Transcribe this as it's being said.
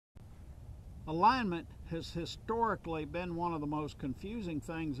Alignment has historically been one of the most confusing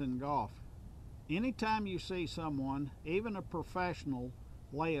things in golf. Anytime you see someone, even a professional,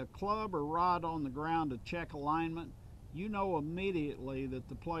 lay a club or rod on the ground to check alignment, you know immediately that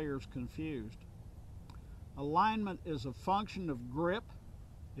the player's confused. Alignment is a function of grip.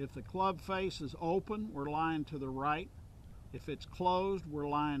 If the club face is open, we're lying to the right. If it's closed, we're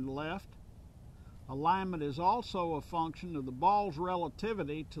lying left. Alignment is also a function of the ball's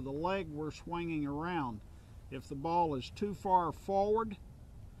relativity to the leg we're swinging around. If the ball is too far forward,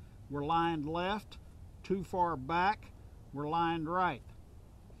 we're lying left. Too far back, we're lying right.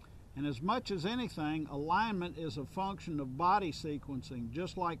 And as much as anything, alignment is a function of body sequencing,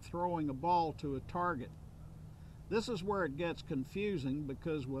 just like throwing a ball to a target. This is where it gets confusing,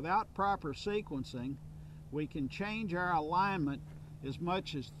 because without proper sequencing, we can change our alignment as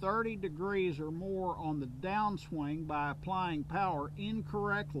much as 30 degrees or more on the downswing by applying power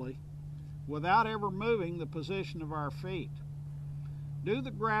incorrectly without ever moving the position of our feet. Do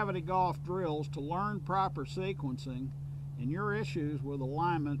the gravity golf drills to learn proper sequencing, and your issues with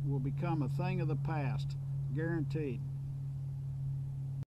alignment will become a thing of the past, guaranteed.